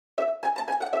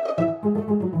Hi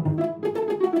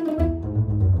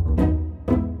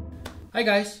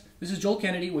guys, this is Joel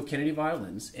Kennedy with Kennedy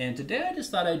Violins, and today I just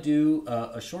thought I'd do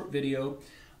a short video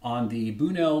on the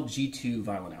Bunnel G2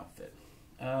 violin outfit.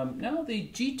 Now the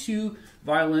G2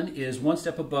 violin is one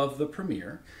step above the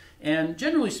Premier, and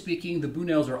generally speaking the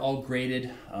Bunnels are all graded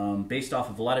based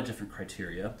off of a lot of different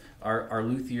criteria. Our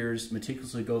luthiers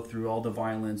meticulously go through all the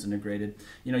violins and they're graded.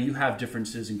 You know, you have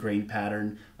differences in grain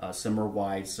pattern, some are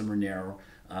wide, some are narrow.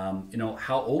 You know,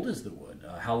 how old is the wood?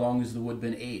 How long has the wood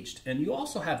been aged? And you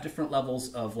also have different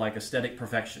levels of like aesthetic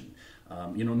perfection.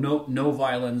 You know, no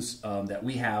violins that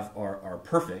we have are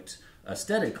perfect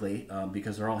aesthetically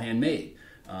because they're all handmade.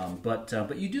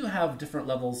 But you do have different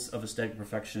levels of aesthetic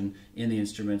perfection in the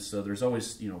instruments, so there's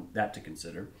always, you know, that to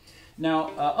consider.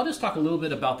 Now, I'll just talk a little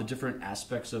bit about the different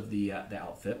aspects of the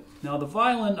outfit. Now, the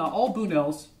violin, all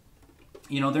Bunnels,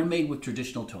 you know, they're made with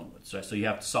traditional tone woods. Right? So you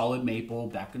have solid maple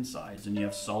back and sides, and you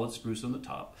have solid spruce on the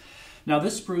top. Now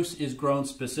this spruce is grown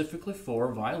specifically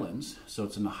for violins, so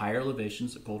it's in the higher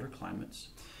elevations of colder climates.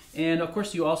 And of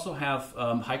course you also have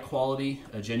high quality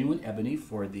genuine ebony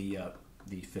for the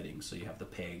fittings. So you have the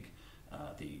peg,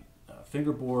 the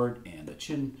fingerboard, and the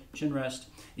chin rest.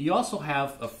 You also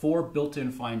have 4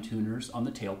 built-in fine tuners on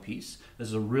the tailpiece. This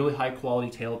is a really high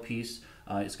quality tailpiece.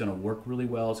 It's going to work really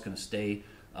well. It's going to stay.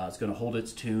 It's going to hold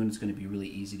its tune. It's going to be really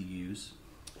easy to use.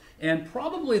 And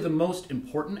probably the most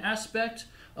important aspect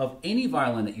of any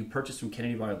violin that you purchase from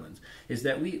Kennedy Violins is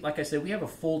that we, like I said, we have a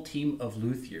full team of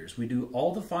luthiers. We do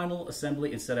all the final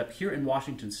assembly and setup here in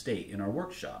Washington State in our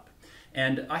workshop.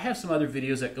 And I have some other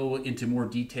videos that go into more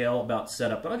detail about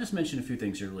setup, but I'll just mention a few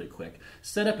things here really quick.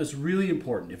 Setup is really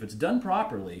important. If it's done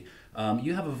properly,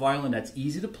 you have a violin that's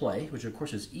easy to play, which of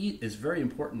course is very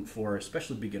important for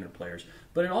especially beginner players,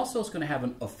 but it also is going to have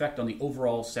an effect on the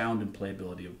overall sound and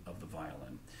playability of the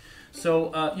violin.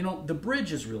 So, you know, the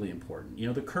bridge is really important. You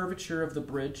know, the curvature of the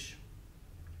bridge,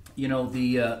 you know,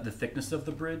 the thickness of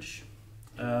the bridge,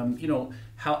 you know,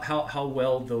 how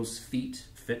well those feet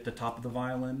fit the top of the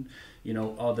violin. You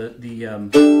know, all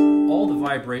the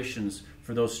vibrations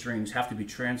for those strings have to be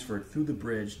transferred through the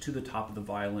bridge to the top of the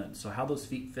violin. So how those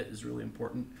feet fit is really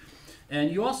important. And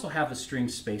you also have the string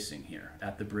spacing here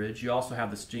at the bridge. You also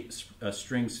have the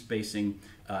string spacing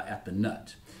at the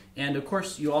nut. And of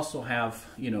course you also have,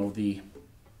 you know, the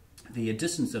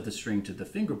distance of the string to the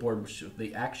fingerboard, which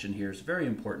the action here is very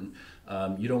important.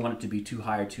 You don't want it to be too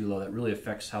high or too low. That really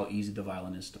affects how easy the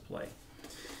violin is to play.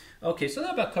 Okay, so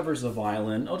that about covers the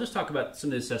violin. I'll just talk about some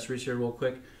of the accessories here real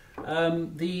quick. All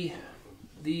the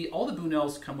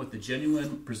Bunnels come with the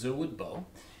genuine Brazil wood bow.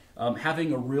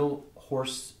 Having a real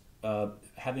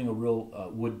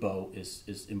wood bow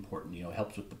is important. You know, it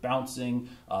helps with the bouncing.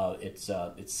 It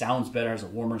sounds better, has a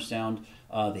warmer sound.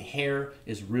 The hair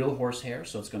is real horse hair,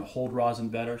 so it's going to hold rosin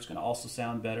better. It's going to also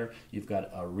sound better. You've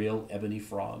got a real ebony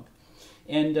frog,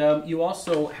 and you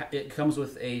also it comes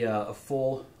with a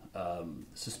full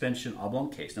suspension oblong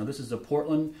case. Now this is a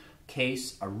Portland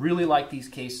case. I really like these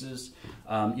cases.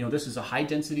 You know, this is a high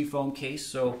density foam case,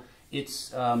 so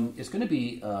it's going to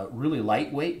be really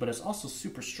lightweight, but it's also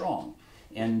super strong.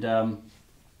 And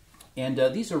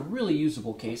these are really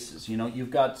usable cases. You know,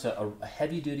 you've got a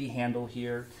heavy duty handle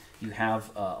here. You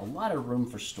have a lot of room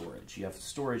for storage. You have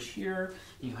storage here.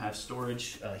 You have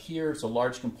storage here. It's a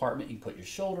large compartment. You can put your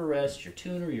shoulder rest, your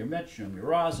tuner, your metronome, your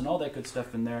rosin, all that good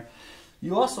stuff in there.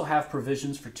 You also have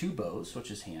provisions for 2 bows, which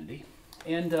is handy.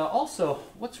 And also,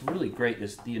 what's really great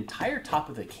is the entire top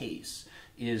of the case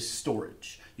is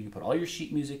storage. You can put all your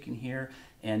sheet music in here,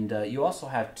 and you also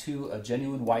have 2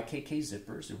 genuine YKK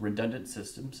zippers, redundant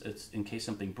systems. It's in case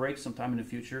something breaks sometime in the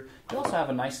future. You also have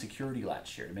a nice security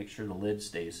latch here to make sure the lid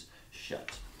stays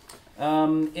shut.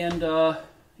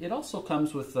 It also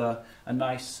comes with a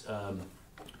nice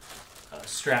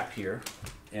strap here.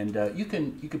 And you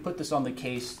can put this on the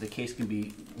case. The case can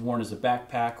be worn as a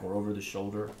backpack or over the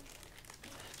shoulder.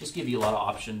 Just give you a lot of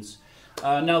options.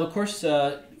 Now, of course,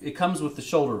 it comes with the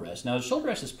shoulder rest. Now, the shoulder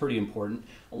rest is pretty important.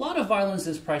 A lot of violins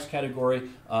in this price category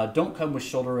don't come with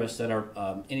shoulder rests that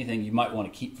are anything you might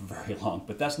want to keep for very long.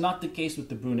 But that's not the case with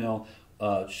the Bunnel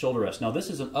shoulder rest. Now,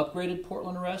 this is an upgraded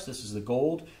Portland rest. This is the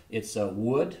gold. It's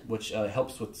wood, which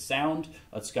helps with sound.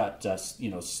 It's got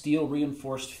you know, steel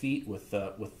reinforced feet with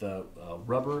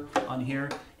rubber on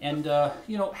here. And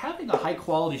you know, having a high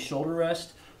quality shoulder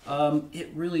rest,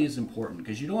 it really is important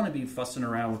because you don't want to be fussing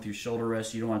around with your shoulder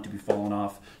rest. You don't want it to be falling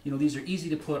off. You know, these are easy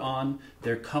to put on.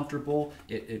 They're comfortable.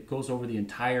 It goes over the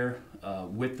entire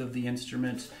width of the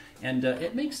instrument, and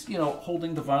it makes, you know,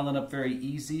 holding the violin up very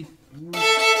easy.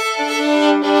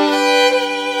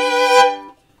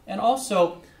 And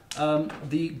also,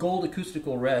 the gold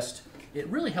acoustical rest it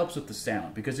really helps with the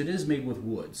sound because it is made with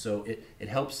wood. So it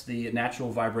helps the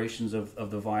natural vibrations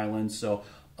of the violin. So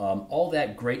all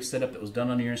that great setup that was done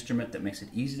on your instrument that makes it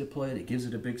easy to play, that gives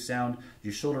it a big sound,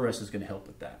 your shoulder rest is going to help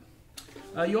with that.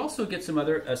 You also get some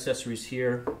other accessories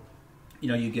here. You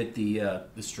know, you get the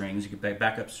strings, you get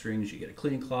backup strings, you get a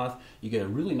cleaning cloth, you get a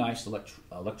really nice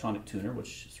electronic tuner,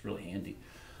 which is really handy.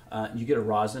 You get a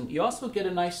rosin. You also get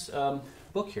a nice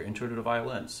book here, Intro to the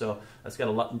Violin. So it's got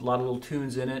a lot of little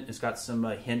tunes in it. It's got some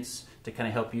hints to kind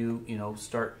of help you,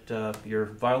 start your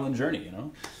violin journey,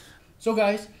 So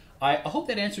guys, I hope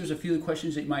that answers a few of the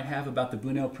questions that you might have about the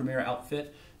Bunnel Premier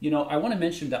outfit. I want to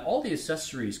mention that all the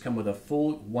accessories come with a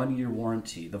full 1-year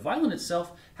warranty. The violin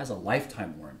itself has a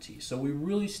lifetime warranty. So we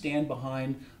really stand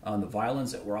behind the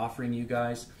violins that we're offering you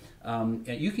guys. And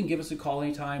you can give us a call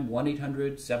anytime,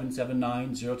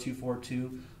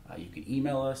 1-800-779-0242. You can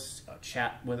email us,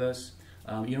 chat with us.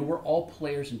 We're all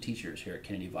players and teachers here at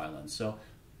Kennedy Violins. So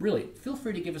really, feel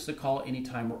free to give us a call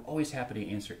anytime. We're always happy to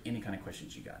answer any kind of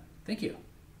questions you got. Thank you.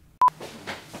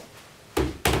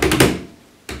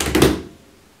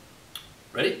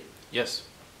 Ready? Yes.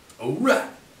 All right.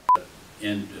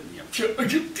 And